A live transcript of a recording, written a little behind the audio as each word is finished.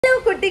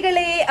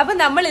കുട്ടികളെ, അപ്പൊ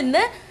നമ്മൾ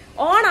ഇന്ന്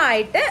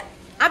ഓണായിട്ട്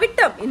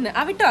അവിട്ടം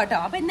കേട്ടോ.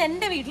 അപ്പൊ ഇന്ന്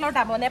എന്റെ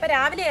വീട്ടിലോട്ടാ പോകുന്നത്. അപ്പൊ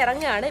രാവിലെ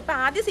ഇറങ്ങുകയാണ്. ഇപ്പൊ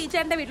ആദ്യം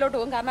സീച്ചേന്റെ വീട്ടിലോട്ട്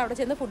പോകും, കാരണം അവിടെ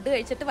ചെന്ന് ഫുഡ്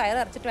കഴിച്ചിട്ട് വയറ്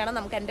നിറച്ചിട്ട് വേണം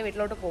നമുക്ക് എന്റെ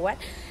വീട്ടിലോട്ട് പോകാൻ.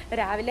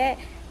 രാവിലെ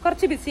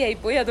കുറച്ച് ബിസി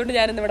ആയിപ്പോയി, അതുകൊണ്ട്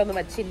ഞാനിന്ന് ഇവിടെ ഒന്നും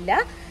വച്ചില്ല.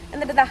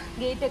 എന്നിട്ട്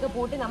ഗേറ്റ് ഒക്കെ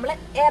പൂട്ടി നമ്മൾ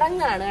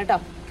ഇറങ്ങുകയാണ് കേട്ടോ.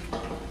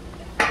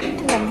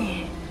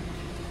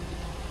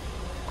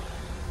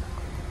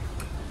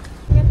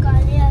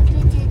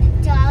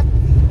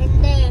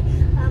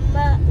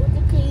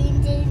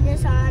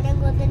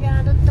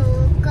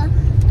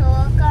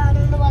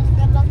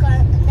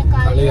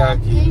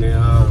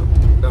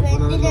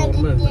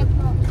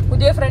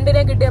 പുതിയ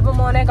ഫ്രണ്ടിനെ കിട്ടിയപ്പോ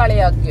മോനെ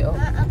കളിയാക്കിയോ?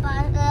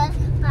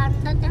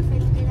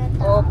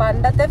 ഓ,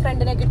 പണ്ടത്തെ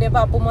ഫ്രണ്ടിനെ കിട്ടിയപ്പോ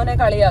അപ്പുമോനെ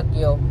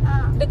കളിയാക്കിയോ?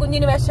 എന്റെ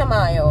കുഞ്ഞിന്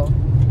വിഷമായോ?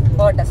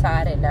 പോട്ടെ,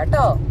 സാരമില്ല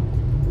കേട്ടോ.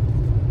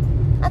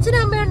 അച്ഛനും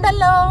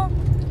അമ്മയുണ്ടല്ലോ.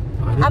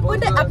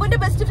 അപ്പുന്റെ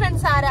ബെസ്റ്റ്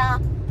ഫ്രണ്ട്സ് ആരാ?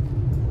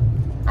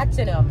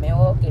 അച്ഛനും അമ്മയും.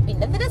 ഓക്കെ,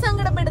 പിന്നെന്തിനാ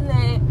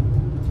സങ്കടപ്പെടുന്നേ?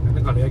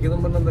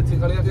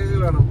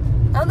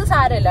 അതൊന്നും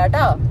സാരമില്ല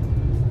കേട്ടോ.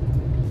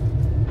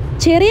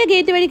 ചെറിയ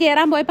ഗേറ്റ് വഴി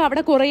കയറാൻ പോയപ്പോൾ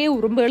അവിടെ കുറേ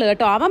ഉറുമ്പുകൾ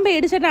കേട്ടോ. അവൻ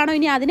പേടിച്ചിട്ടാണോ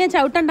ഇനി അതിനെ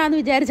ചവിട്ടണ്ടാന്ന്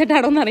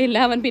വിചാരിച്ചിട്ടാണോ എന്നറിയില്ല,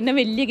 അവൻ പിന്നെ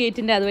വലിയ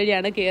ഗേറ്റിന്റെ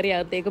അതുവഴിയാണ് കയറി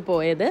അകത്തേക്ക്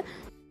പോയത്.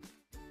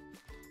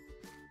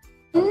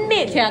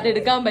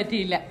 അതെടുക്കാൻ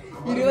പറ്റിയില്ല.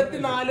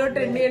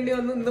 24 എണ്ണി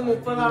വന്ന് ഇന്ന്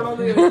 30 ആണോ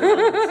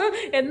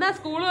എന്നാ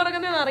സ്കൂൾ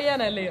തുടങ്ങുന്നതെന്ന്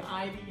അറിയാനല്ലേ.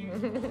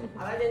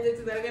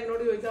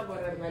 എന്നോട് ചോദിച്ചാ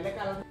പോരായിരുന്നു.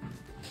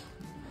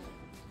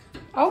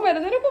 അവൻ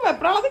വരുന്നതിന് മുമ്പ്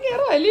വെപ്രാളത്തിൽ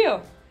കയറുമോ അല്ലയോ?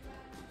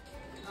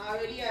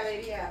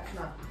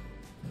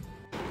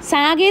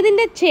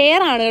 സാകേതിന്റെ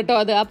ചെയറാണ് കേട്ടോ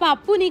അത്. അപ്പൊ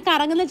അപ്പൂന് ഈ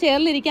കറങ്ങുന്ന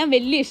ചെയറിലിരിക്കാൻ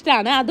വലിയ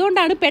ഇഷ്ടമാണ്.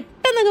 അതുകൊണ്ടാണ്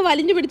പെട്ടെന്ന്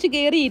വലിഞ്ഞു പിടിച്ച്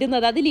കയറി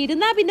ഇരുന്നത്.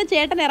 അതിലിരുന്നാ പിന്നെ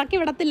ചേട്ടൻ ഇറക്കി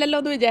വിടത്തില്ലല്ലോ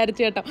എന്ന്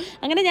വിചാരിച്ചു കേട്ടോ.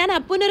 അങ്ങനെ ഞാൻ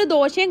അപ്പൂനൊരു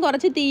ദോശയും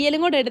കുറച്ച്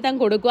തീയലും കൂടെ എടുത്താൽ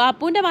കൊടുക്കും.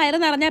 അപ്പൂന്റെ വയറ്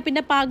നിറഞ്ഞാൽ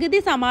പിന്നെ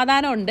പകുതി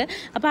സമാധാനമുണ്ട്.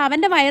 അപ്പൊ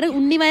അവന്റെ വയറ്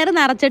ഉണ്ണി വയറ്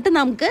നിറച്ചിട്ട്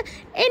നമുക്ക്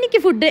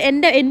എനിക്ക് ഫുഡ്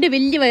എന്റെ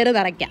വലിയ വയറ്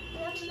നിറയ്ക്കാം.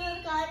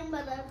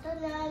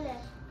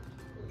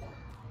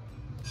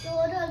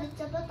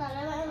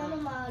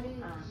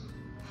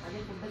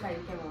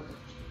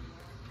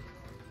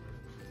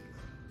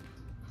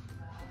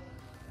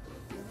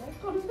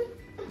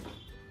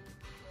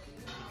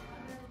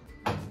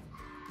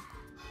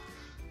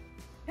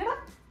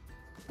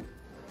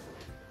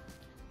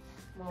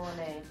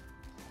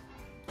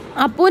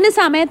 അപ്പൂന്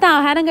സമയത്ത്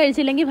ആഹാരം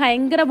കഴിച്ചില്ലെങ്കിൽ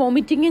ഭയങ്കര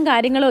വോമിറ്റിങ്ങും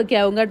കാര്യങ്ങളും ഒക്കെ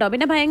ആവും കേട്ടോ.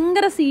 പിന്നെ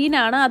ഭയങ്കര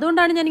സീനാണ്.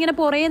 അതുകൊണ്ടാണ് ഞാനിങ്ങനെ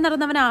പുറകെ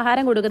നടന്നവന്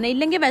ആഹാരം കൊടുക്കുന്നത്.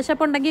 ഇല്ലെങ്കിൽ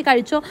വിശപ്പുണ്ടെങ്കിൽ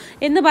കഴിച്ചോ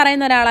എന്ന്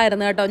പറയുന്ന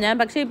ഒരാളായിരുന്നു കേട്ടോ ഞാൻ.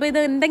 പക്ഷെ ഇപ്പൊ ഇത്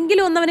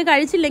എന്തെങ്കിലും ഒന്നവന്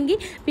കഴിച്ചില്ലെങ്കിൽ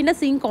പിന്നെ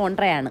സീൻ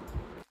കോൺട്രയാണ്.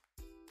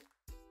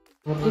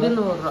 200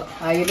 രൂപ.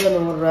 അയില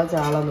 100 രൂപ,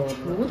 ചാള 100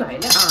 രൂപ.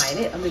 4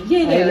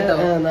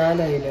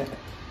 അയില,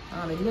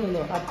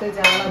 10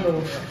 ചാള 100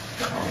 രൂപ.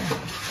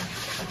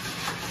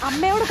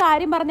 അമ്മയോട്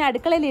കാര്യം പറഞ്ഞ്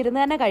അടുക്കളയിൽ ഇരുന്ന്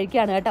തന്നെ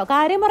കഴിക്കുകയാണ് കേട്ടോ.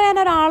 കാര്യം പറയാൻ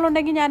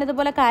ഒരാളുണ്ടെങ്കിൽ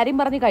ഞാനിതുപോലെ കാര്യം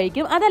പറഞ്ഞ്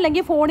കഴിക്കും.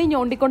 അതല്ലെങ്കിൽ ഫോണിൽ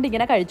ഞോണ്ടിക്കൊണ്ട്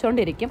ഇങ്ങനെ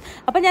കഴിച്ചുകൊണ്ടിരിക്കും.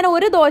 അപ്പം ഞാൻ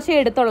ഒരു ദോശ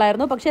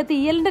എടുത്തുള്ളായിരുന്നു. പക്ഷേ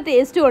തീയലിൻ്റെ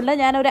ടേസ്റ്റ് കൊണ്ട്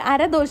ഞാൻ ഒരു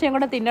അര ദോശയും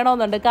കൂടെ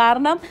തിന്നണമെന്നുണ്ട്.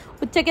 കാരണം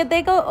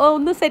ഉച്ചക്കത്തേക്ക്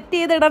ഒന്ന് സെറ്റ്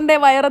ചെയ്തിടണ്ടേ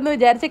വയറെന്ന്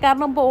വിചാരിച്ച്.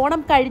 കാരണം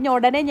ഓണം കഴിഞ്ഞ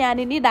ഉടനെ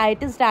ഞാനിനി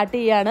ഡയറ്റ് സ്റ്റാർട്ട്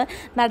ചെയ്യുകയാണ്.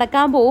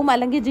 നടക്കാൻ പോവും,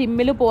 അല്ലെങ്കിൽ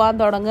ജിമ്മിൽ പോകാൻ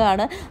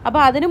തുടങ്ങുകയാണ്.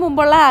 അപ്പോൾ അതിന്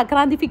മുമ്പുള്ള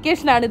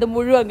ആക്രാന്തിഫിക്കേഷനാണ് ഇത്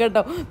മുഴുവൻ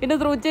കേട്ടോ. പിന്നെ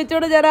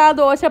ത്രൂച്ചേച്ചോട് ഞാൻ ആ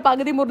ദോശ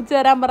പകുതി മുറിച്ച്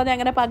തരാൻ പറഞ്ഞ്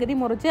അങ്ങനെ പകുതി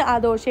മുറിച്ച് ആ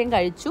ദോശയും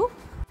കഴിച്ചു.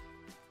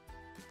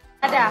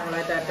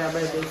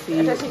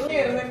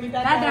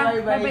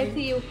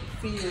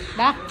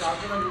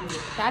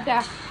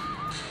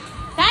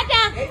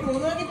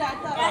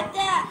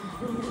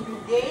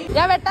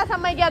 ഞാൻ വെട്ടാൻ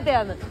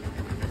സമ്മതിക്കാത്തയാന്ന്.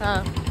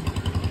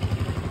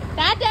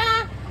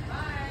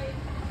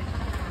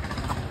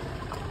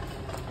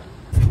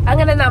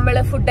 അങ്ങനെ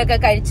നമ്മള് ഫുഡൊക്കെ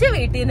കഴിച്ച്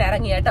വീട്ടിൽ നിന്ന്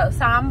ഇറങ്ങി കേട്ടോ.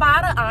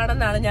 സാമ്പാർ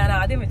ആണെന്നാണ് ഞാൻ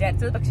ആദ്യം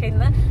വിചാരിച്ചത്. പക്ഷെ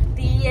ഇന്ന്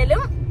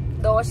തീയലും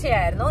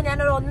ദോശയായിരുന്നു.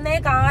 ഞാനൊരു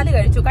 1.25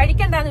 കഴിച്ചു.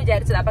 കഴിക്കണ്ടെന്ന്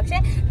വിചാരിച്ചതാ. പക്ഷെ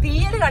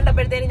തീയൽ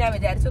കണ്ടപ്പോഴത്തേനും ഞാൻ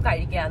വിചാരിച്ചു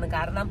കഴിക്കാന്ന്.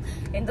 കാരണം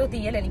എന്തോ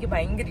തീയൽ എനിക്ക്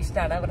ഭയങ്കര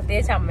ഇഷ്ടമാണ്,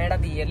 പ്രത്യേകിച്ച് അമ്മയുടെ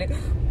തീയൽ.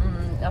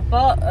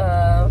 അപ്പൊ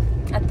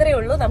അത്രേ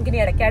ഉള്ളൂ. നമുക്കിനി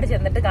ഇടയ്ക്കാട്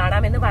ചെന്നിട്ട്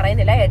കാണാമെന്ന്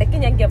പറയുന്നില്ല. ഇടയ്ക്ക്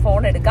ഞാൻ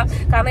ഫോൺ എടുക്കാം.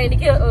 കാരണം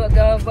എനിക്ക്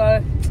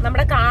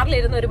നമ്മുടെ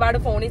കാറിലിരുന്ന് ഒരുപാട്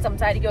ഫോണിൽ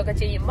സംസാരിക്കുകയൊക്കെ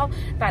ചെയ്യുമ്പോൾ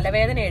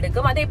തലവേദന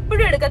എടുക്കും. അത്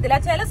എപ്പോഴും എടുക്കത്തില്ല,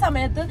 ചില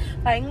സമയത്ത്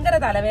ഭയങ്കര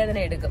തലവേദന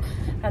എടുക്കും.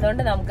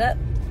 അതുകൊണ്ട് നമുക്ക്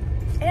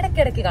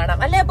ഇടയ്ക്കിടയ്ക്ക് കാണാം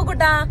അല്ലേ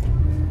അപ്പുക്കുട്ടാ?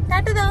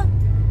 കേട്ടതോ?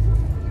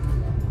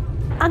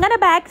 അങ്ങനെ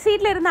ബാക്ക്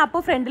സീറ്റിലിരുന്ന് അപ്പു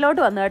ഫ്രണ്ടിലോട്ട്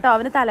വന്നു കേട്ടോ.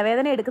 അവന്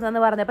തലവേദന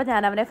എടുക്കുന്നെന്ന് പറഞ്ഞപ്പോൾ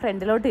ഞാൻ അവനെ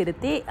ഫ്രണ്ടിലോട്ട്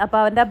ഇരുത്തി. അപ്പൊ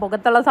അവന്റെ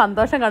മുഖത്തുള്ള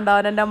സന്തോഷം കണ്ടോ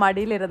അവൻ എന്റെ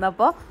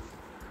മടിയിലിരുന്നപ്പോ.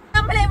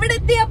 നമ്മൾ എവിടെ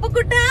എത്തി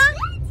അപ്പുക്കുട്ടാ?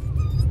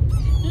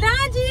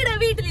 ലാജിയുടെ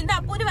വീട്ടിൽ. ഇന്ന്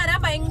അപ്പൂന് വരാൻ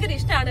ഭയങ്കര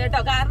ഇഷ്ടമാണ് കേട്ടോ.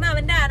 കാരണം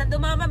അവന്റെ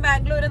അനന്തമാമൻ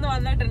ബാംഗ്ലൂരിൽ നിന്ന്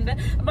വന്നിട്ടുണ്ട്.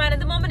 അപ്പൊ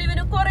അനന്തമാമൻ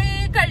ഇവന് കുറെ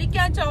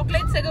കഴിക്കാൻ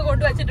ചോക്ലേറ്റ്സ് ഒക്കെ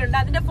കൊണ്ടുവച്ചിട്ടുണ്ട്.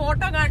 അതിന്റെ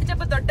ഫോട്ടോ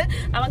കാണിച്ചപ്പോ തൊട്ട്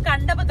അവൻ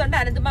കണ്ടപ്പോ തൊട്ട്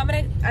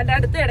അനന്തമാമനെ എന്റെ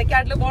അടുത്ത്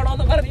ഇടയ്ക്കാട്ടിൽ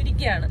പോണോന്ന്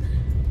പറഞ്ഞിരിക്കുകയാണ്.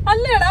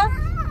 അല്ലേടാ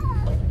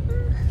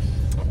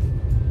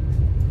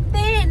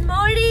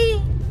തേൻമൊഴി?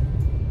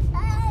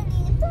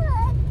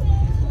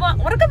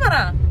 ഉറക്കെ പറ.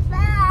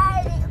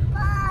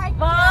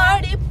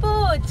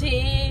 വാടിപ്പോച്ചേ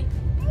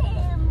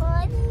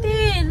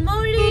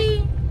തേൻമൊഴി.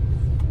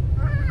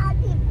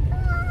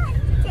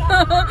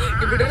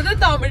 ഇവിടെ ഇരുന്ന്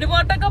തമിഴ്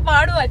പാട്ടൊക്കെ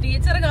പാടുവാ.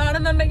 ടീച്ചർ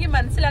കാണുന്നുണ്ടെങ്കിൽ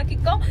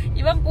മനസ്സിലാക്കിക്കോ,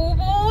 ഇവൻ പൂ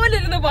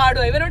പോലിരുന്ന്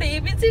പാടുവാ. ഇവനോട്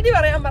ABCD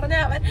പറയാൻ പറഞ്ഞ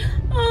അവൻ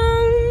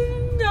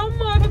ഞാൻ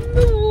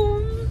മറന്നു,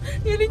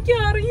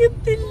 എനിക്ക്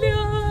അറിയത്തില്ല,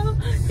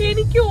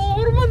 എനിക്ക്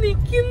ഓർമ്മ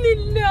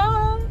നിക്കുന്നില്ല,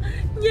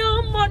 ഞാൻ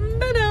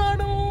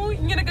മണ്ടനാണോ,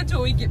 ഇങ്ങനൊക്കെ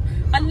ചോദിക്കും.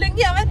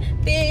 അല്ലെങ്കിൽ അവൻ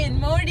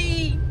തേൻമൊഴി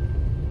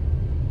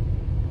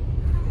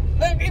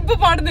ഇപ്പൊ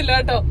പാടുന്നില്ല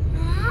കേട്ടോ.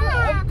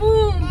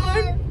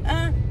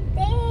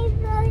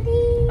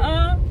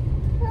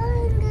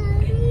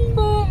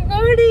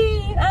 പൂങ്കോടി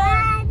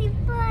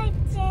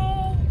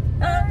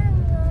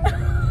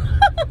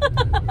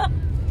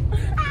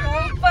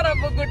സൂപ്പർ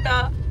അപ്പുക്കുട്ടാ.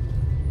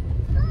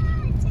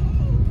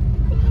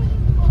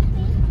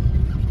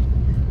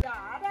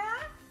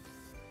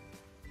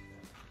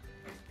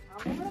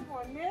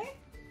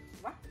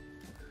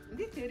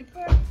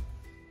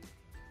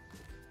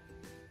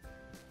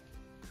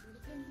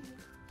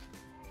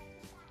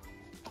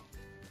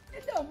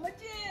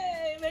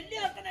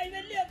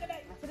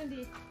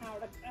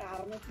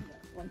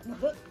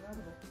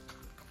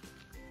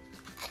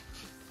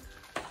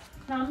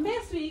 നമ്മെ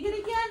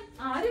സ്വീകരിക്കാൻ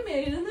ആരും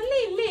എഴുതുന്നില്ലേ?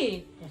 ഇല്ലേ,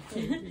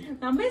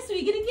 നമ്മെ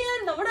സ്വീകരിക്കാൻ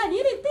നമ്മുടെ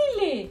അനിയൻ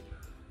എത്തിയില്ലേ?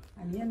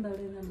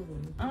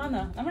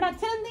 ആണോ? നമ്മുടെ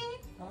അച്ഛൻ എന്തേ?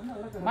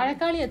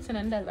 വഴക്കാളി അച്ഛൻ.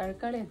 എന്റെ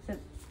വഴക്കാളി അച്ഛൻ.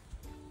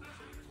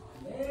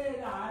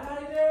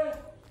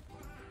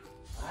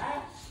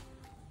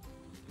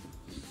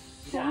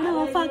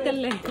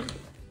 ഓഫാക്കല്ലേ.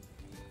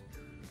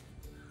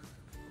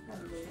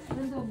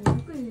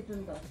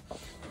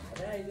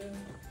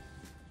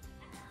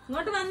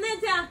 ഇങ്ങോട്ട്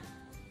വന്നേച്ചാ,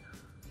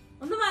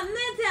 ഒന്ന്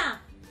വന്നേച്ചാ,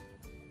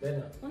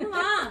 ഒന്ന്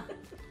വാ.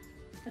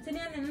 അച്ഛൻ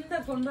ഞാൻ എന്താ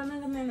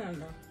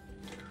കൊണ്ടുവന്നേക്കുന്നുണ്ടോ?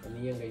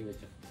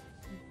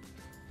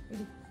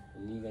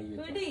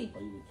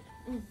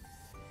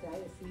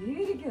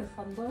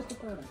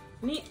 സന്തോഷത്തോടെ.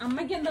 നീ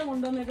അമ്മയ്ക്ക് എന്താ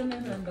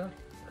കൊണ്ടുവന്നേക്കുന്നുണ്ടോ?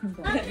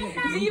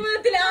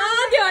 ജീവിതത്തിൽ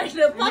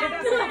ആദ്യമായിട്ട്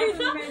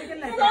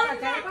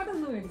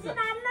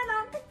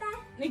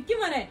നിക്ക്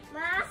മോനെ.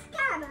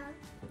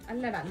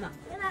 അല്ലടാ,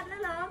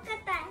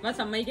 എന്നാ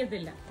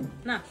സമ്മതിക്കത്തില്ല.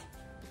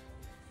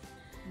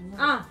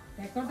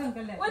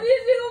 ഒരു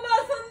രൂപ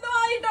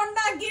സ്വന്തമായിട്ട്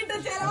ഉണ്ടാക്കിയിട്ട്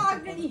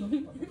ചെലവാക്കണി.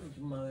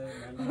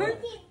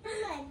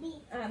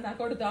 എന്നാ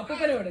കൊടുത്തു.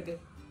 അപ്പൂപ്പന് കൊടുക്ക്.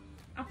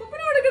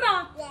 അപ്പൂപ്പന് കൊടുക്കടാ,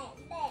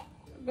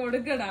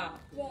 കൊടുക്കടാ.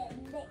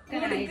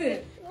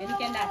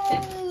 എനിക്ക് എന്റെ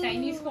അച്ഛൻ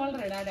ചൈനീസ്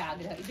കോളർ ഇടാൻ ഒരു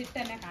ആഗ്രഹം. ഇതിട്ട്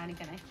തന്നെ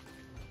കാണിക്കണേ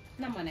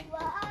നമ്മനെ.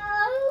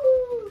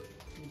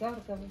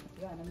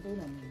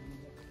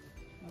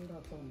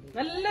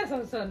 നല്ല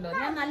സംശയമുണ്ടോ?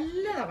 ഞാൻ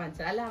നല്ലതാ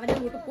വാങ്ങിച്ചത്. അല്ല അവന്റെ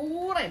കൂട്ട്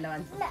പൂറല്ല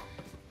വാങ്ങിച്ചത്.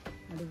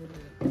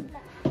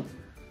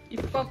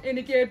 ഇപ്പം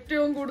എനിക്ക്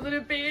ഏറ്റവും കൂടുതൽ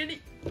പേടി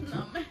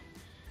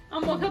ആ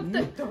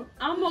മുഖത്ത്,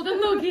 ആ മുഖം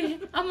നോക്കിയേ,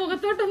 ആ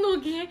മുഖത്തോട്ടൊന്ന്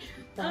നോക്കിയേ.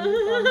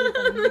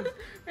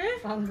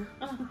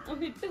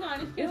 ഇട്ട്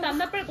കാണിച്ചു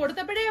തന്നപ്പോഴേ,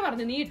 കൊടുത്തപ്പോഴേ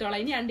പറഞ്ഞു നീ ഇട്ടോളാം,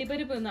 ഇനി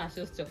അണ്ടിപ്പരിപ്പ് ഒന്ന്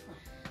ആശ്വസിച്ചോ.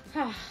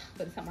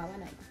 ഒരു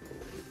സമാധാനായി.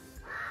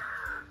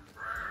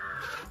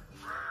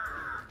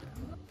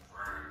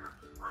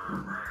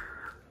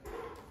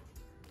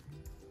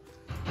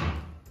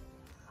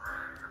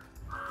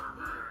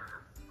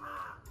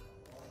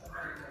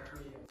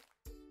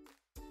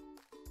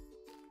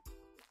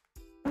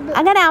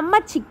 അങ്ങനെ അമ്മ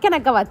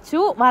ചിക്കനൊക്കെ വച്ചു.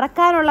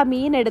 വറക്കാനുള്ള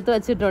മീൻ എടുത്ത്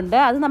വെച്ചിട്ടുണ്ട്.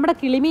 അത് നമ്മുടെ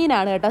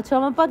കിളിമീനാണ് കേട്ടോ.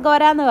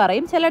 ചുമപ്പക്കോര എന്ന്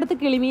പറയും, ചിലയിടത്ത്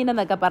കിളിമീൻ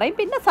എന്നൊക്കെ പറയും.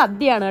 പിന്നെ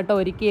സദ്യയാണ് കേട്ടോ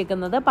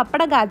ഒരുക്കിയേക്കുന്നത്.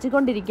 പപ്പടം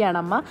കാച്ചിക്കൊണ്ടിരിക്കുകയാണ്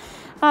അമ്മ.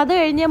 അത്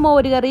കഴിഞ്ഞ്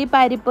മോരുകറി,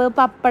 പരിപ്പ്,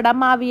 പപ്പടം,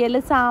 അവിയൽ,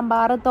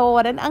 സാമ്പാർ,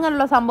 തോരൻ,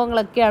 അങ്ങനെയുള്ള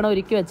സംഭവങ്ങളൊക്കെയാണ്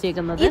ഒരുക്കി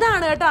വെച്ചേക്കുന്നത്.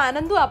 ഇതാണ് കേട്ടോ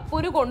അനന്തു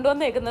അപ്പൂര്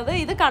കൊണ്ടുവന്നേക്കുന്നത്.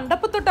 ഇത്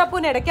കണ്ടപ്പോ തൊട്ട്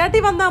അപ്പൂന്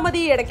ഇടയ്ക്കാട്ടി വന്നാ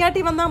മതി,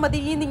 ഇടയ്ക്കാട്ടി വന്നാ മതി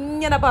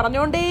ഇങ്ങനെ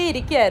പറഞ്ഞോണ്ടേ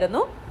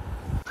ഇരിക്കുകയായിരുന്നു.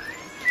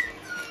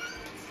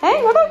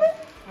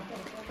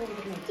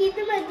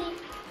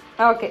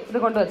 ഓക്കെ, ഇത്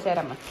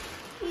കൊണ്ടുവച്ചേരമ്മ.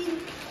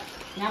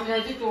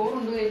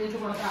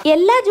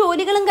 എല്ലാ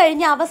ജോലികളും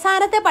കഴിഞ്ഞ്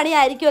അവസാനത്തെ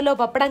പണിയായിരിക്കുമല്ലോ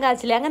പപ്പടം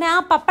കാച്ചില്. അങ്ങനെ ആ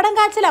പപ്പടം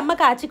കാച്ചിൽ അമ്മ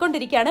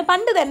കാച്ചിക്കൊണ്ടിരിക്കുകയാണ്.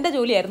 പണ്ട് ഇത് എൻ്റെ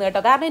ജോലിയായിരുന്നു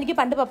കേട്ടോ, കാരണം എനിക്ക്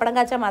പണ്ട് പപ്പടം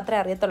കാച്ചാൽ മാത്രമേ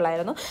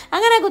അറിയത്തുള്ളായിരുന്നു.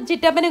 അങ്ങനെ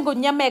ചിറ്റപ്പനും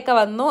കുഞ്ഞമ്മയൊക്കെ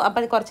വന്നു. അപ്പൊ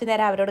കുറച്ചു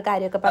നേരം അവരോട്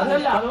കാര്യമൊക്കെ പറഞ്ഞു.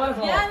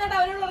 ഞാൻ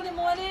അവരോട് പറഞ്ഞു,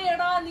 മോനെ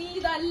എടാ നീ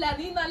ഇതല്ല,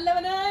 നീ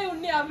നല്ലവനായ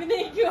ഉണ്ണി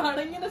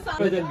അഭിനയിക്കുവാണ് ഇങ്ങനെ.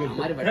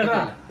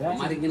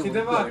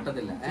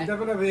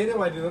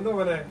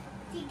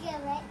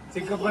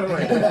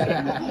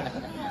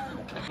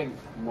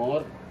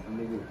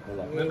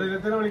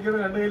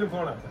 രണ്ട് കയ്യിലും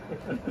ഫോണാ.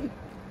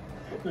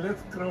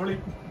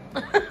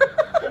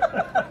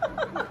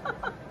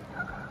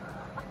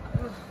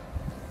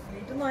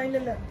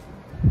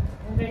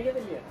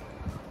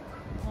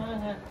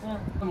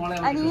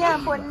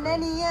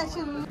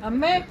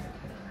 അമ്മേ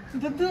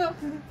ഇതെന്ത്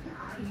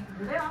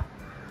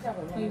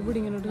ഇവിടെ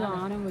ഇങ്ങനെ ഒരു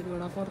സാധനം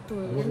വരുവാടാ, പുറത്ത്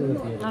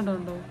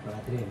പോയിണ്ടോ?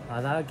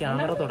 അതാ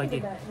ക്യാമറ തുടക്കി,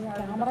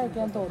 ക്യാമറ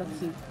ഒക്കെ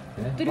തുടച്ചു,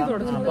 ഒത്തിരി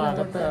തുടച്ചു.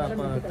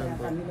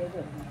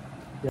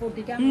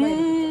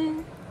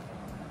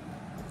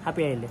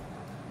 ഹാപ്പി ആയില്ലേ?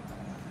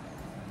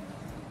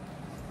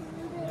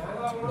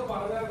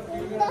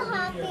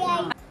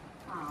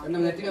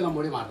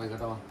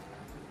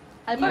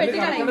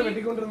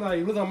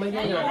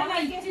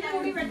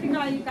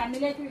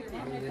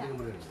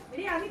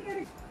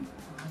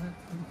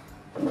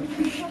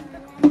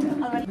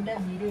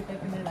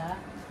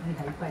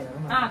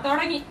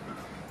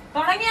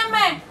 തുടങ്ങി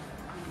അമ്മേ,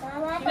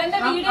 ഇവന്റെ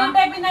വീഡിയോ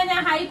ഇട്ടേ പിന്നെ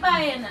ഞാൻ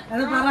ഹൈപ്പായെന്ന്.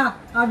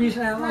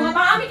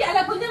 അല്ല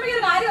കുഞ്ഞമ്മയ്ക്ക്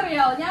ഒരു കാര്യം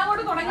അറിയാവോ? ഞാൻ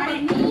അങ്ങോട്ട് തുടങ്ങി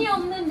നീ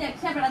ഒന്നും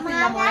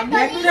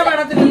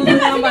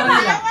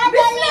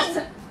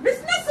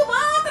ബിസിനസ്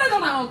മാത്രം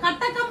തുടങ്ങാമോ?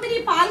 കട്ട കമ്പനി,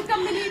 പാൽ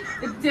കമ്പനി,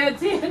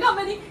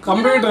 കമ്പനി,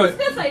 കമ്പ്യൂട്ടർ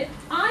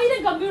 1000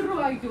 കമ്പ്യൂട്ടർ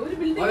വാങ്ങിക്കും ഒരു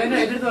ബിൽഡിംഗ്.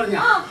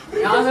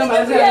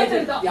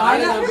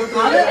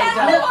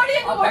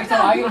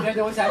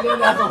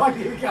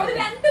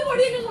 2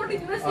 കോടിയൊക്കെ കൊണ്ട്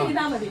ഇൻവെസ്റ്റ്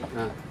ചെയ്താൽ മതി.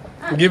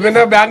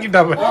 ഗിവനെ ബാങ്ക്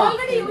ഇട്ടാ മതി.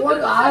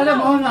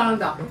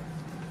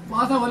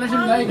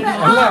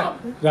 അല്ല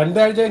 2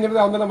 ആഴ്ച കഴിഞ്ഞപ്പോൾ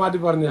അവൻ തന്നെ മാറ്റി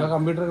പറഞ്ഞു ആ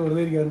കമ്പ്യൂട്ടർ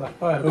വെറുതെ ഇരിക്കാൻ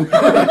നഷ്ടമായിരുന്നു.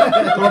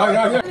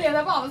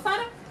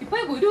 അവസാനം ഇപ്പൊ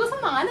ഒരു ദിവസം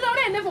 4 തവണ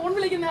എന്നെ ഫോൺ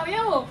വിളിക്കുന്നത്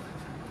അറിയാമോ?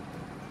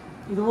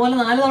 ഇതുപോലെ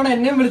 4 തവണ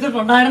എന്നെയും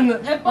വിളിച്ചിട്ടുണ്ടായിരുന്നു.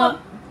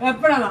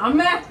 എപ്പോഴാണ്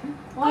അമ്മേ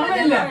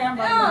ഓർമ്മയില്ല.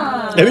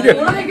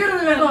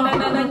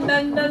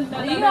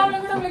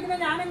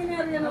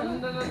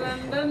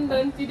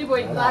 എനിക്ക്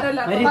പോയി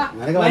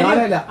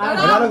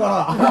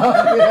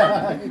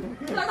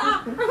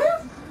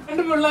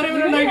പിള്ളേരെ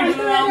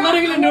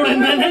അമ്മരെങ്കിലും എന്നോട്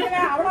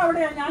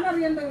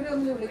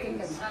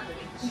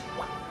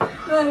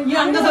ഈ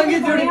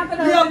അംഗസംഖ്യത്തോടെ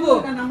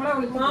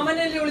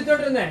മാമനല്ലേ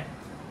വിളിച്ചോണ്ടിരുന്നേ.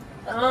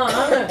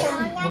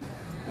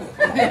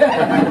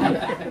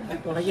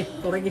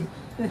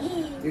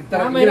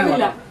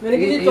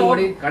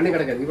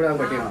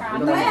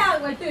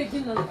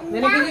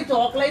 നിനക്ക്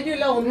ചോക്ലേറ്റും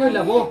ഇല്ല ഒന്നുമില്ല.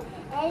 പോ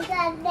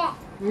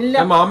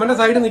മാമന്റെ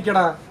സൈഡ്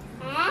നിക്കടാ,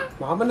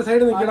 മാമന്റെ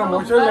സൈഡ് നിക്കടാ.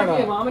 മോശമില്ലടാ.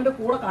 മാമന്റെ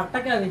കൂടെ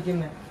കട്ടക്കാ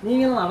നിക്കുന്നേ. നീ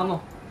ഇങ്ങനെ നടന്നോ?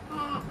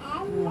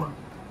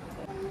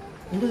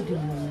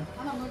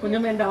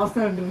 കുഞ്ഞമ്മ എന്റെ അവസ്ഥ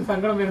കണ്ടിരുന്നു.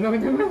 സങ്കടം വരുന്ന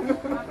കുഞ്ഞമ്മ.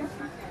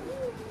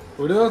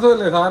 ഒരു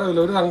ദിവസമല്ലേ സാരമില്ല,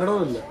 ഒരു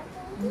സങ്കടവും ഇല്ല.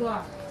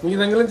 നീ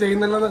ഇതെങ്കിലും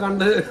ചെയ്യുന്നില്ലെന്ന്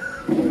കണ്ട്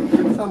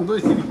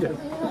സന്തോഷിച്ചിരിക്കാം.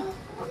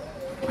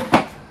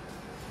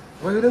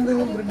 അപ്പൊ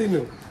ഇവരെന്തെങ്കിലും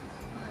ബ്രെഡിനു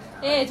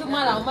ചുമ്മാ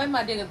അമ്മായി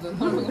മാറ്റിയൊക്കെ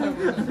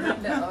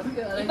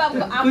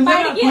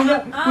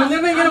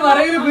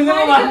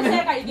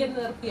കഴിക്കാൻ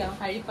നിർത്തിയാ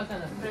കഴിപ്പൊക്കെ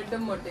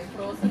ബ്രെഡും മുട്ടയും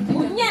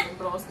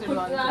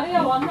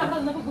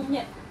വന്നപ്പോ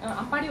കുഞ്ഞ്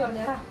അമ്പാടി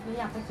പറഞ്ഞേടാ നീ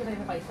അപ്പച്ചിയുടെ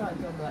പൈസ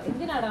വാങ്ങിച്ചോണ്ട് പോവാ.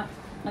 എന്തിനാടാ?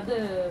 അത്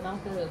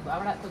നമുക്ക്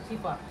അവിടെ കൊച്ചി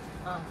പോവാം.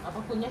 അപ്പൊ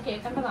കുഞ്ഞ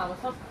കേൾക്കേണ്ട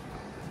താമസം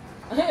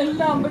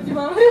എല്ലാ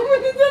അമ്പച്ചിമാരും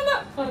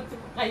കുറച്ച്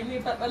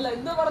കൈനീട്ടം അല്ല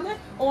എന്താ പറഞ്ഞ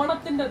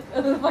ഓണത്തിന്റെ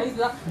പൈസ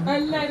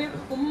എല്ലാരും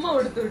ഉമ്മ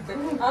കൊടുത്തു വിട്ട്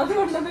അത്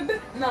കൊണ്ടുവന്നിട്ട്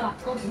ഞാനാ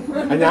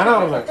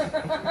പറഞ്ഞത്.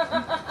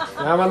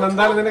 ഞാൻ വന്ന്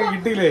എന്തായാലും നിനക്ക്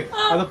കിട്ടിയില്ലേ,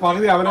 അത്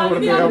പകുതി അവനെ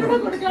കൊടുക്കാൻ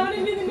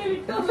നിന്നെ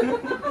വിട്ടു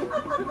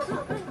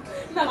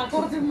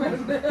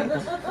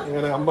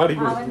ഇങ്ങനെ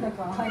അമ്പാടിക്കും.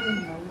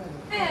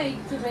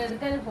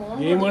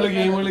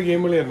 ഗെയിമുകള്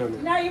തന്നെ.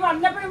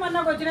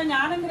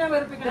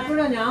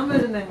 ഞാൻ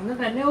വരുന്നേ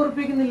എന്നിട്ട് എന്നെ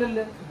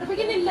ഉറപ്പിക്കുന്നില്ലല്ലോ.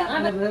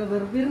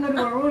 വെറുപ്പിരുന്നൊരു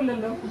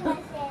കുഴപ്പമില്ലല്ലോ.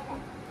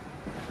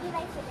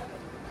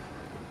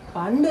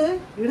 പണ്ട്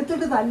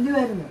എടുത്തിട്ട്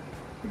തല്ലുമായിരുന്നു,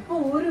 ഇപ്പൊ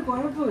ഒരു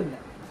കുഴപ്പമില്ല.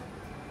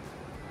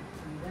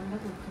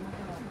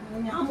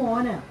 ഞാൻ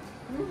മോനാ.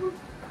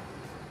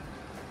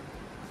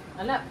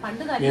 അല്ല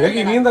പണ്ട്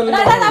ഇനിയും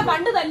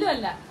പണ്ട്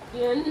തല്ലുമല്ല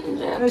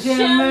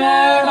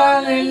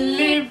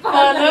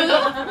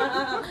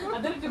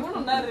അതൊരു ട്യൂൺ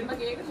ഉണ്ടായിരുന്നു. ഇപ്പൊ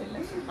കേൾക്കുന്നില്ല.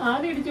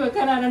 ആദ്യം ഇടിച്ചു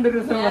വെക്കാനാ 2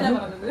 ദിവസം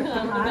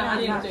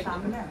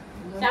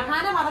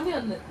ഷഹാന പറഞ്ഞു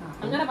വന്ന്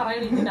അങ്ങനെ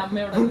പറയണ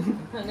അമ്മയോട്.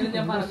 അങ്ങനെ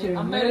ഞാൻ പറഞ്ഞു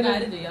അമ്മ ഒരു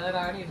കാര്യം ചെയ്യും, അത്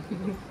റാണി എടുക്കും.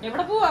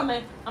 എവിടെ പോവാ അമ്മേ?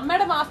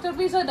 അമ്മയുടെ മാസ്റ്റർ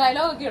പീസ്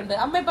ഡയലോഗ് ഒക്കെ ഉണ്ട്.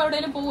 അമ്മ ഇപ്പൊ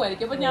എവിടെയെങ്കിലും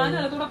പോവായിരിക്കും. അപ്പൊ ഞാൻ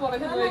അടുത്തൂടെ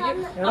പുറകെ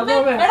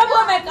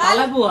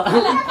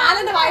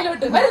കാലന്റെ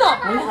വായിലോട്ട് വരുന്നോ?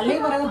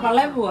 അല്ലെങ്കിൽ പറയുന്നത്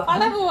പള്ളേ പോവാ.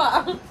 പള്ളേ പോവാ.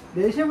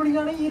 ദേഷ്യം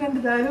പിടിക്കുകയാണെങ്കിൽ ഈ 2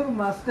 ഡയലോഗ്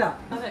മസ്റ്റാ.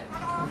 അതെ.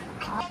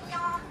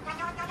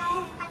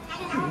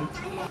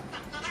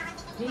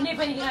 പിന്നെ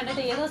ഇപ്പൊ എനിക്ക്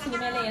കണ്ടിട്ട് ഏതോ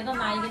സിനിമയിലെ ഏതോ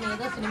നായകൻ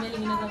ഏതോ സിനിമയിൽ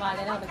ഇങ്ങനെ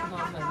വളരെ നടക്കുന്ന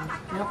ഓർമ്മ.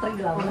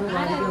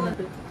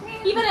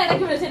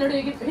 ഇവരിടയ്ക്ക് വിളിച്ച് എന്നോട്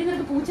ചോദിക്കും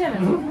നിനക്ക് പൂച്ച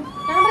വേണം.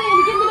 ഞാൻ പറയാം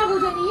എനിക്ക് എന്തിനാ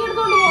പൂച്ച, നീ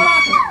എടുത്തോണ്ട് പോടാ.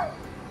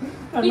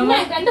 പിന്നെ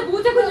 2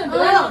 പൂച്ചക്കുഞ്ഞുണ്ട്.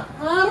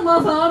 6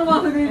 മാസം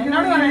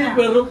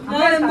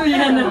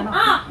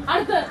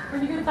അടുത്ത്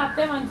എനിക്കൊരു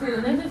തത്തയെ വാങ്ങിച്ചു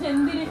തരുന്നു. എന്താ വെച്ചാൽ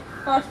എന്തിന്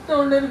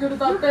കഷ്ടമുണ്ട്, എനിക്കൊരു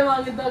തത്തയെ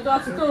വാങ്ങിത്ത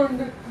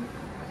കഷ്ടമുണ്ട്.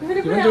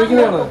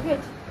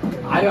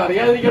 ആരും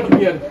അറിയാതിരിക്കാൻ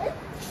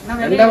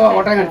എന്റെ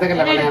ഓട്ടം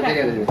എടുത്തേക്കല്ല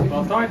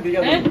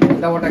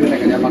എന്റെ ഓട്ടം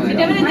എടുത്തേക്കല്ല ഞാൻ പറഞ്ഞു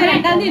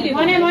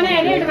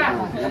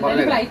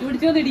ഫ്ലൈറ്റ്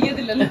പിടിച്ചൊന്നും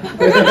ഇടിക്കത്തില്ലല്ലോ.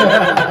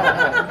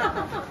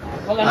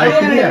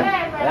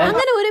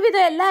 അങ്ങനെ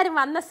ഒരുവിധം എല്ലാവരും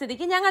വന്ന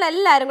സ്ഥിതിക്ക് ഞങ്ങൾ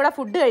എല്ലാവരും കൂടെ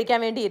ഫുഡ് കഴിക്കാൻ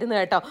വേണ്ടി ഇരുന്നു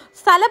കേട്ടോ.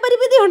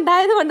 സ്ഥലപരിമിതി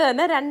ഉണ്ടായത് കൊണ്ട്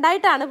തന്നെ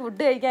 2ആയിട്ടാണ്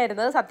ഫുഡ് കഴിക്കാൻ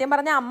ഇരുന്നത്. സത്യം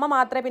പറഞ്ഞാൽ അമ്മ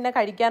മാത്രമേ പിന്നെ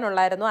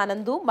കഴിക്കാനുള്ളായിരുന്നു.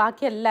 അനന്തവും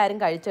ബാക്കി എല്ലാവരും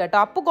കഴിച്ചു കേട്ടോ.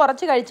 അപ്പോൾ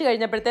കുറച്ച് കഴിച്ച്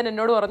കഴിഞ്ഞപ്പോഴത്തേന്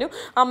എന്നോട് പറഞ്ഞു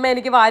അമ്മ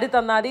എനിക്ക് വാരി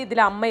തന്നാൽ ഇതിൽ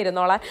അമ്മ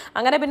ഇരുന്നോളാൻ.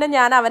 അങ്ങനെ പിന്നെ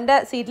ഞാൻ അവൻ്റെ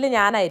സീറ്റിൽ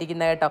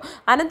ഞാനായിരിക്കുന്നത് കേട്ടോ.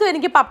 അനന്തും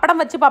എനിക്ക് പപ്പടം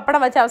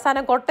വെച്ച്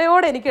അവസാനം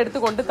കൊട്ടയോടെ എനിക്ക് എടുത്ത്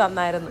കൊണ്ട്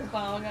തന്നായിരുന്നു.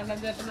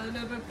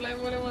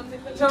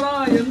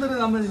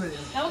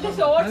 നമുക്ക്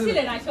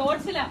ഷോർട്സിലാ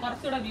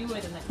കുറച്ചുകൂടെ വ്യൂ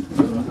വരുന്നത്.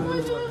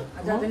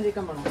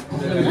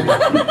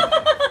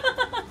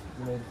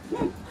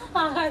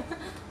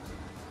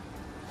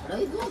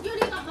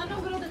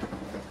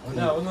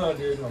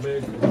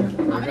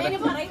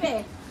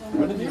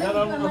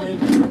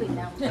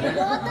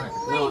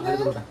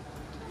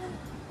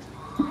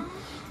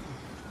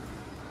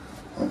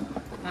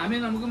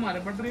 നമുക്ക്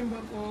മരപ്പട്ടറിയും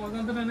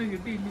തന്നെ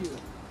കിട്ടിയില്ലയോ?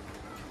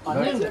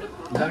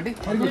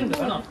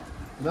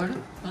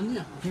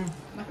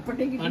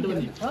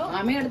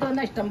 അമ്മ എടുത്ത്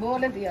വന്ന ഇഷ്ടം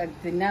പോലെ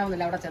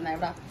തിന്നാവുന്നില്ല. അവിടെ ചെന്ന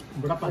ഇവിടെ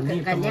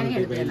കല്യാണി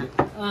എടുത്തേന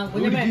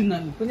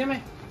കുഞ്ഞമ്മേ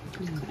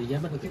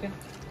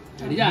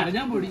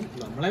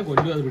നമ്മളെ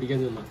കൊല്ലും അത് പിടിക്കാൻ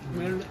ചെന്ന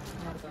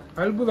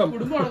അത്ഭുതം.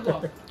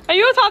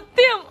 അയ്യോ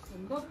സത്യം.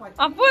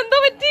 അപ്പൊ എന്തോ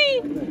പറ്റി?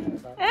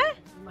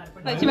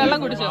 വെള്ളം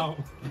കുടിച്ചോ?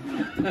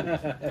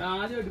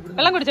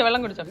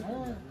 വെള്ളം കുടിച്ചോ?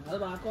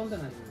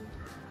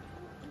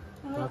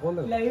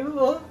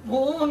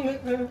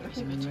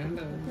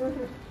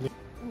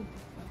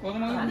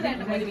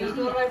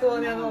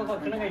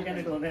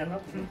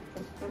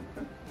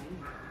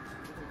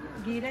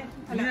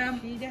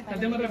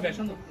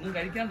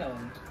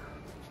 കഴിക്കാണ്ടാവും.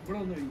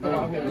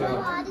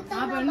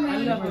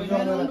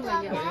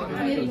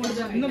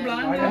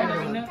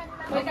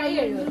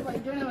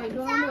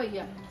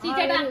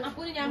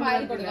 ഞാൻ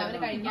വാരി കൊടുക്കാം. അവന്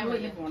കഴിക്കാൻ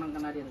പോണം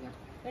കണ്ണാടി എടുക്കാൻ.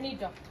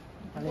 എണീറ്റോ?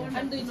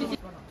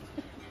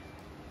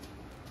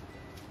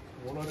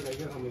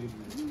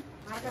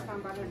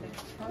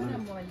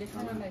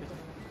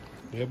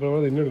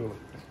 തിന്നെടുക്കണം.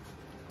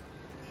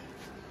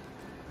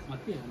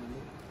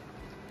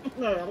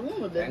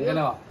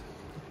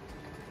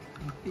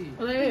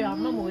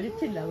 അമ്മ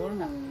മൊരിച്ചില്ല,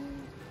 അതുകൊണ്ടാ.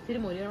 ഇത്തിരി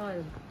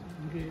മൊരിയണമായിരുന്നു.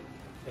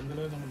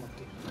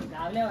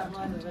 രാവിലെ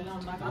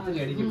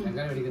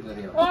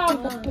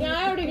ഞാൻ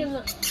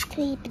എവിടെയിരിക്കുന്നു?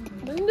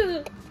 എന്ത്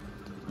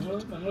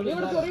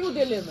ഇവിടെ കൊറി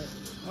കുത്തിയല്ലേ ഒന്ന്?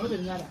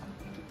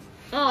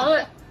 ആ അതെ,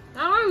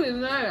 ആ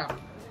വിരുന്നാരാ.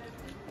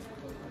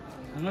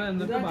 ഞങ്ങൾ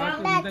എന്തൊക്കെ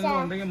ബാക്കി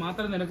ഉണ്ടെങ്കിൽ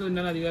മാത്രമേ നിനക്ക്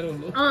തിന്നാൻ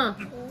അധികാരമുള്ളൂ.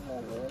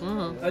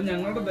 അത്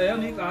ഞങ്ങളുടെ ദയ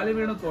നീ കാലി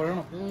വീണ്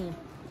തൊഴണം.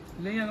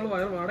 ഇല്ലെങ്കിൽ ഞങ്ങൾ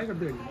വാടക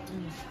എടുത്ത് കഴിയും.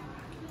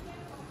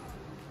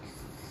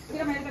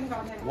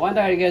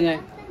 മോന്റെ കഴിക്കാൻ ഞാൻ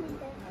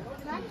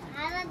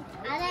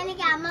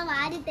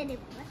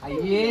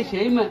അയ്യേ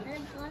ഷെയിം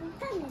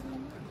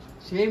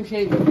ഷെയിം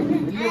ഷെയിം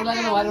വലിയ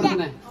പിള്ളേരെ വാരി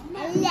കൊടുക്കണേ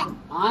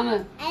ആണ്.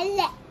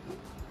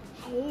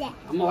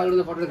 അമ്മ വാരി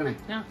കൊടുക്കുന്ന ഫോട്ടോ എടുക്കണേ.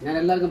 ഞാൻ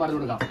എല്ലാവർക്കും പറഞ്ഞു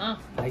കൊടുക്കാം.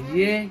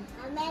 അയ്യേ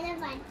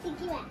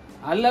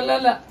അല്ലല്ല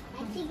അല്ല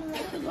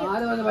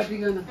ആര് വന്ന്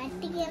പറ്റിക്കുന്നു?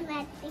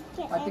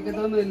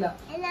 പറ്റിക്കത്തൊന്നുമില്ല.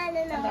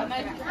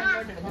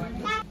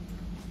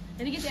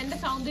 എനിക്ക് എന്റെ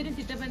സൗന്ദര്യം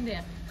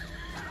ചിറ്റപ്പന്റെയാ.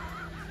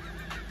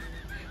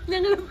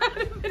 ഞങ്ങൾ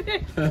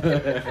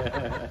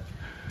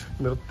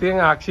നൃത്യം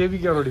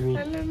ആക്ഷേപിക്കാണോ നീ?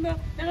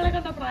 ഞങ്ങളെ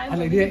കണ്ട പ്രായം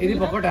അല്ല ഇത്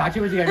പൊക്കോട്ടെ.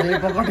 ആക്ഷേപിച്ച് കഴിഞ്ഞു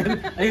പൊക്കോട്ടെ.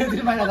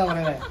 കഴിഞ്ഞെങ്കിൽ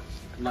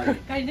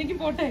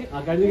പോട്ടെ.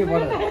 കഴിഞ്ഞെങ്കിൽ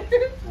പോട്ടെ.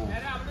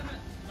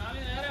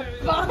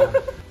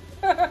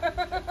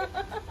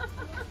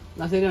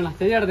 ശരിയാണ്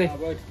ശരിയാടേ.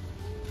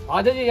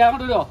 ആദ്യം ചെയ്യാൻ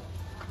പറ്റുമല്ലോ.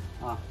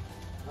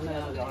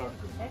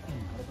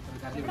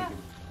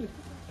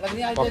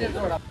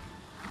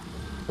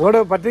 അങ്ങോട്ട്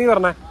പറ്റെങ്കിൽ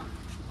പറഞ്ഞേ.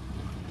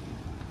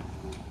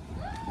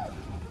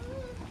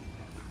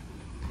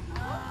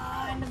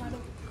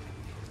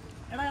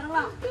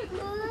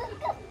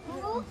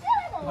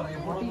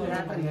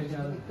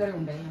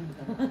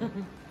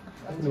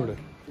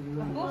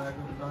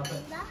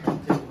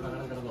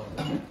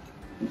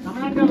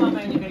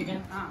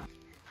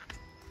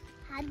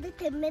 അത്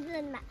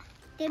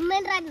തെമ്മൻ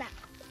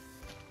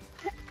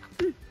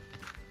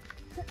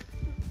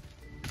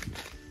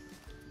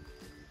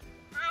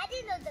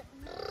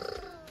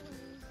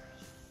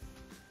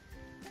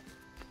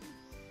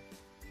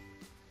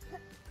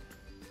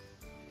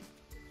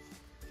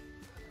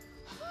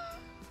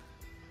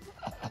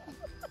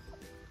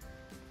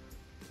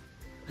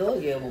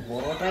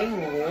പൊറോട്ടയും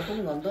റോട്ടും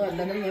കൊന്തോ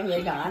അല്ലെന്നും ഞാൻ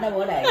വിചാരിക്കും ആന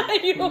പോലെ ആയി.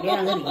 പിന്നെ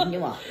അങ്ങ്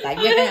തിന്നുവാ.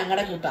 കയ്യൊക്കെ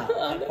ഞങ്ങളുടെ കൂട്ടാ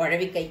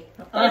കുഴവിക്കൈ.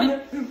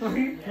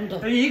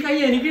 ഈ കൈ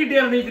എനിക്ക്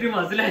കിട്ടിയായിരുന്നു ഇത്തിരി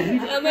മനസ്സിലായി.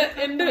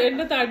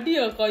 എന്റെ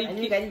തടിയോ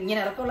ഇങ്ങനെ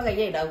ഇറക്കമുള്ള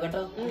കയ്യേ ഇടാവും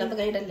കേട്ടോ. ഇല്ലാത്ത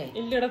കൈ ഇടല്ലേ?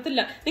 ഇല്ല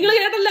ഇടത്തില്ല. നിങ്ങൾ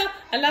കേട്ടല്ലോ,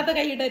 അല്ലാത്ത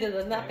കൈ ഇടരുത്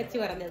എന്ന് അപ്പച്ചി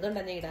പറഞ്ഞു.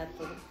 അതുകൊണ്ടാണ് ഞാൻ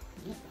ഇടാത്തത്.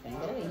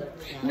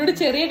 എന്നോട്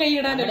ചെറിയ കൈ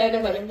ഇടാനല്ലേ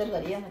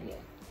അറിയാമല്ലോ.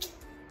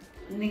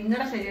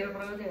 നിങ്ങളുടെ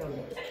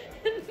ശരീരപ്രകൃതിയുണ്ട്.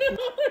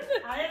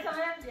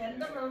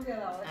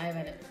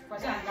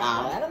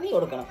 വേറെ നീ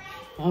കൊടുക്കണം.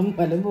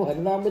 വലുമ്പോ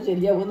വലുതാകുമ്പോ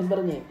ശരിയാവുമെന്നും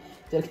പറഞ്ഞ്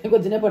ചെറുക്കനെ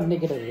കൊച്ചിനെ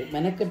പണിക്കരുത്.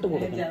 മെനക്കെട്ട്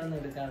കൊടുക്കണം.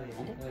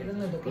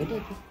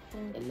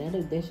 എല്ലാരുടെ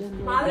ഉദ്ദേശം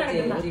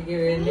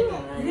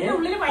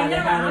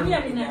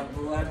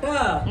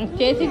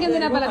ചേച്ചിക്ക്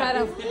എന്തിനാ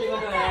പലഹാരം?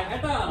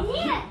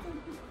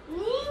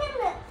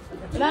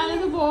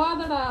 ഇത്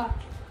പോവാതടാ.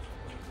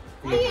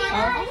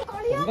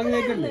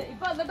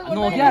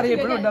 നോക്കിയാ അറിയാം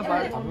എപ്പോഴും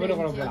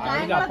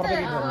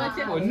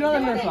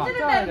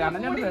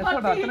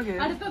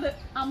അടുത്തത്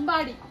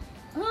അമ്പാടി.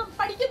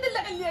 പഠിക്കത്തില്ല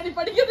കല്യാണി,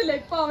 പഠിക്കത്തില്ല.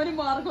 ഇപ്പൊ അവന്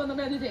മാർക്ക്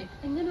വന്നപ്പോ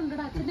എങ്ങനെയുണ്ടോ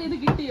അച്ഛൻ്റെ ഇത്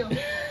കിട്ടിയോ?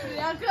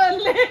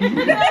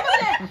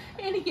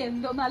 എനിക്ക്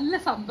എന്തോ നല്ല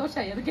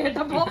സന്തോഷായി അത്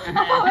കേട്ടപ്പോ.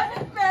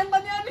 വേണ്ട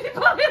ഞാൻ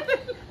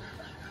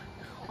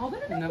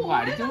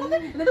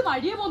എന്നിട്ട്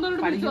വഴിയെ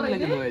പോകുന്നവരോട് കല്യാണ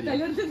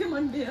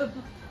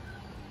മണ്ടിയായിരുന്നു.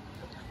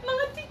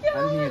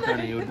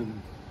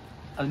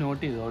 അത്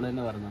നോട്ട് ചെയ്തു. അവള്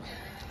തന്നെ പറഞ്ഞു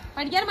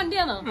പഠിക്കാൻ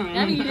മണ്ടിയാണോ?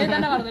 ഞാൻ വീഡിയോ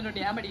തന്നെ പറഞ്ഞിട്ടുണ്ട്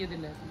ഞാൻ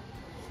പഠിക്കത്തില്ല.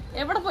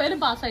 എവിടെ പോയാലും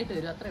പാസ്സായിട്ട്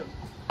വരും, അത്രേ ഉള്ളൂ.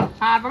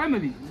 അത്രയും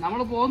മതി.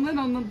 നമ്മള്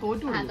പോകുന്നതിനൊന്നും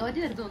തോറ്റു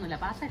തരത്തൊന്നുമില്ല,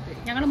 പാസ്സായിട്ട്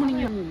വരും. ഞങ്ങള്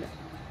മുണിങ്ങൊന്നുമില്ല.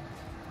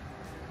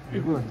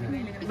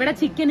 ഇവിടെ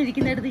ചിക്കൻ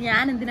ഇരിക്കുന്നിടത്ത്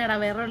ഞാൻ എന്തിനാടാ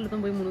വേറെ വല്ലത്തും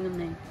പോയി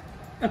മുണുങ്ങുന്നേ?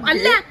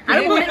 അല്ല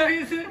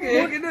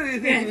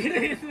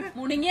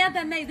മുണുങ്ങിയാ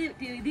തന്നെ ഇത്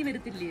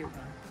വരത്തില്ലയോ?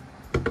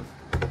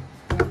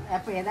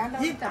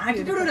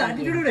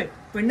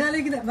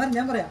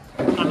 ഞാൻ പറയാം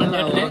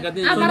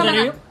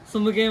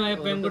സുമുഖയുമായ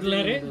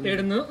പെൺകുട്ടികളെ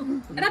തേടുന്നു.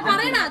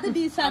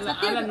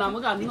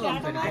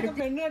 നമുക്ക്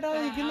പെണ്ണ് കേട്ടാ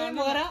നിൽക്കുന്നതും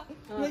പോരാ,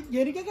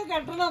 എനിക്കൊക്കെ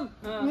കെട്ടണം.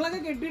 നിങ്ങളൊക്കെ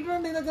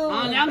കെട്ടിയിട്ടുണ്ട് ഇതൊക്കെ.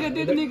 ഞാൻ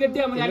കെട്ടിയിട്ട് നീ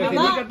കെട്ടിയാ മതി.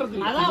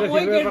 അതാ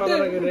പോയി കെട്ട്.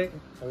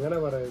 അങ്ങനെ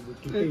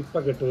ഇപ്പൊ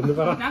കിട്ടും.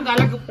 ഞാൻ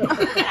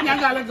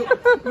കലക്കും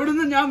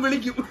ഇവിടുന്ന് ഞാൻ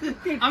വിളിക്കും.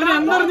 അവൻ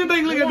എന്തറിഞ്ഞിട്ടാ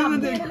നിങ്ങൾ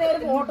കെട്ടുന്നത്?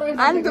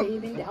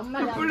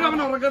 ഇപ്പോഴും അവൻ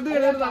ഉറക്കത്തിൽ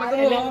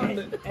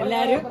നടക്കുന്നുണ്ട്.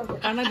 എല്ലാരും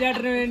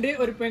കണ്ണൻചേട്ടന് വേണ്ടി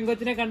ഒരു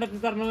പെങ്കൊച്ചിനെ കണ്ടെത്തി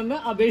തരണമെന്ന്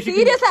അപേക്ഷിക്കും.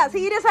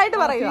 സീരിയസ് ആയിട്ട്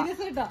പറയുക.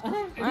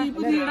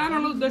 ഇപ്പൊ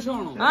ഇടാനുള്ള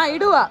ഉദ്ദേശമാണോ?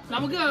 ഇടുക.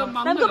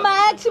 നമുക്ക്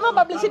മാക്സിമം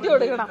പബ്ലിസിറ്റി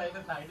കൊടുക്കണം.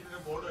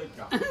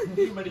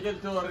 ഈ മെഡിക്കൽ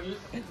സ്റ്റോറിൽ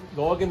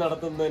ബ്ലോഗ്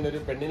നടത്തുന്നതിന് ഒരു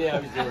പെണ്ണിനെ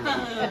ആവശ്യമുണ്ട്.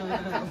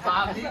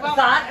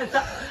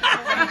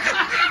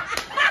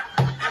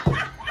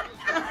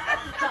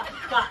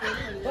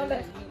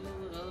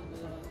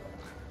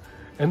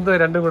 എന്തോ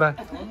രണ്ടും കൂടെ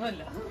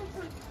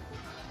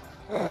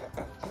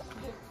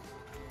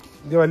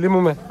ഇത്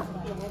വല്യമ്മ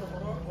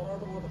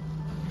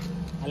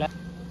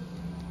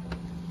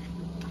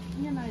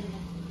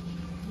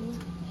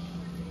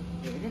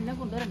എന്നെ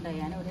കൊണ്ടുവരണ്ടേ?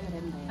 ഞാൻ എവിടെ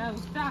വരണ്ടേ?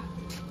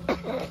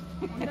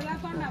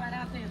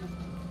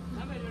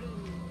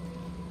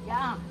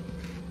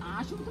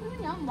 ആശുപത്രിയിൽ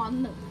ഞാൻ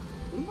വന്ന്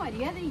ഒരു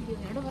മര്യാദ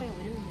എന്നോട് പറയാം.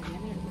 ഒരു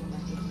മര്യാദ എടുത്തു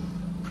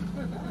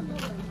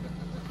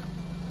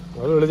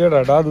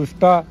വിളിച്ചേട്ടാ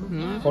ദുഷ്ട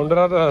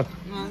കൊണ്ടുവരാത്ത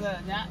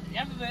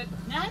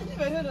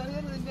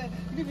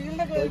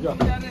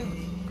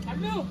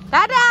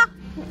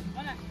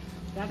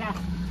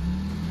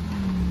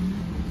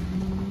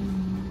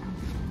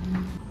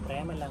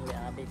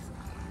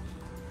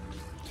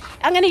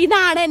അങ്ങനെ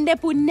ഇതാണ് എന്റെ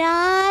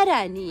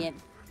പുന്നാരനിയൻ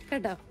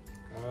കേട്ടോ.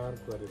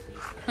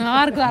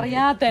 ആർക്കും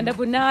അറിയാത്ത എന്റെ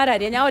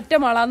പുന്നാരനിയൻ. ഞാൻ ഒറ്റ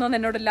മോളാന്നോന്ന്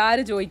എന്നോട്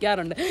എല്ലാരും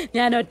ചോദിക്കാറുണ്ട്.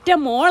 ഞാൻ ഒറ്റ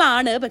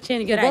മോളാണ്, പക്ഷെ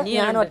എനിക്കൊരു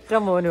അനിയൻ.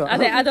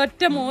 അതെ,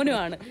 അതൊറ്റ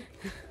മോനുമാണ്.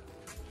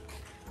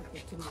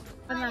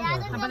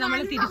 അപ്പൊ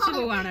നമ്മള് തിരിച്ചു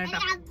പോവാണ് കേട്ടോ.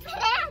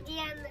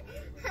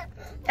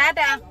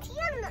 ടാറ്റാ.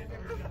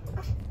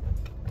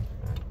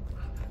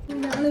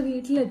 ഞങ്ങള്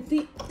വീട്ടിലെത്തി.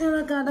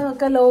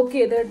 കഥമൊക്കെ ലോക്ക്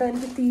ചെയ്ത് കേട്ടോ.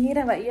 എനിക്ക്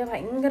തീരെ വയ്യ,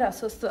 ഭയങ്കര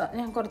അസ്വസ്ഥത.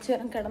 ഞാൻ കുറച്ചു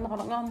നേരം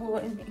കിടന്നുറങ്ങാൻ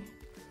പോവാ.